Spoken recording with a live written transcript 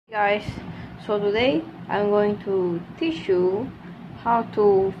Guys, so today I'm going to teach you how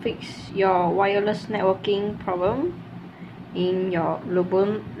to fix your wireless networking problem in your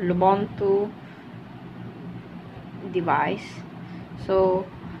Lubuntu device. So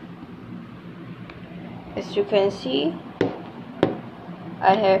as you can see,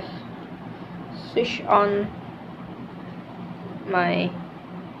 I have switched on my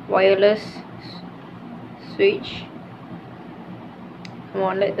wireless switch. Come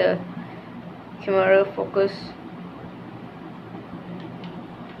on, let the camera focus.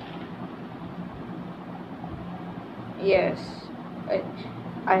 Yes,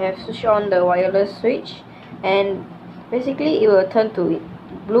 I have switched on the wireless switch, and basically it will turn to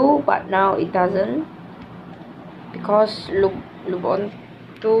blue, but now it doesn't because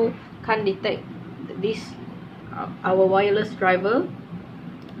Lubuntu can't detect this our wireless driver.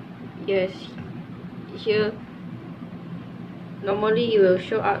 Yes, here normally it will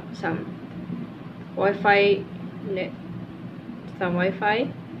show up some Wi-Fi,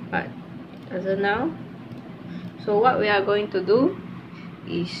 but it doesn't now. So what we are going to do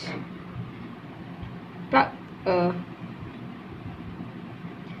is plug a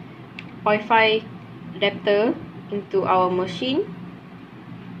Wi-Fi adapter into our machine.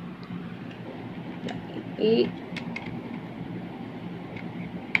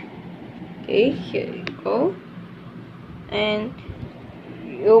 Okay, here you go. And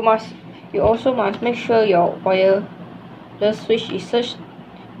you also must make sure your wireless switch is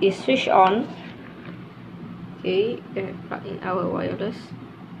switched on. Okay, plug in our wireless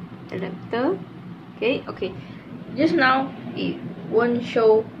adapter. Okay. Just now it won't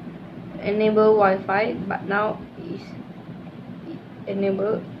show enable Wi-Fi, but now it's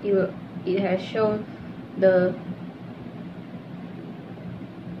enabled. It has shown the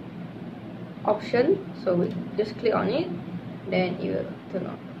option, so we just click on it, then it will turn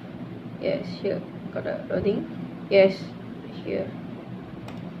on. Yes, here got the loading. Yes, here.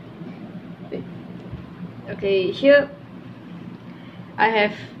 Wait. Okay, here I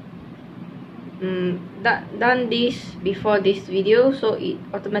have done this before this video, so it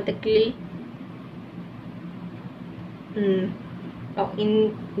automatically log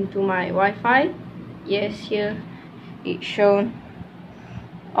into my Wi-Fi. Yes, here it's shown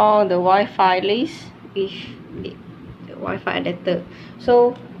all the Wi-Fi list with the Wi-Fi adapter.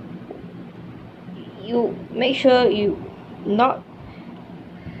 So you make sure you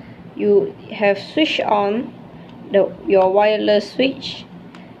have switched on your wireless switch.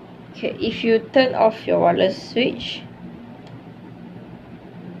 Okay, if you turn off your wireless switch,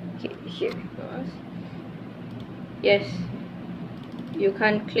 okay, here it goes. Yes, you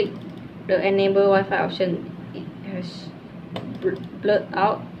can't click the enable Wi-Fi option. It has blurred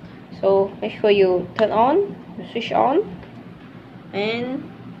out. So make sure you turn on, you switch on, and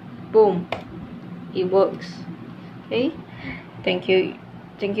boom, it works. Okay, thank you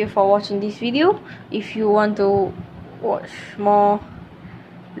for watching this video. If you want to watch more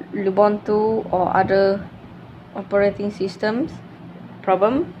Lubuntu or other operating systems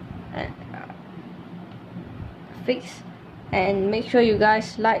problem and fix, and make sure you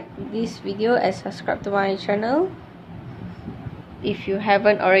guys like this video and subscribe to my channel if you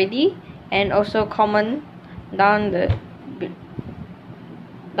haven't already, and also comment down the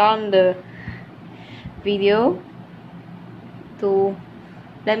video to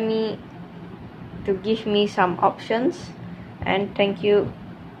give me some options. And thank you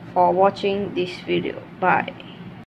for watching this video. Bye.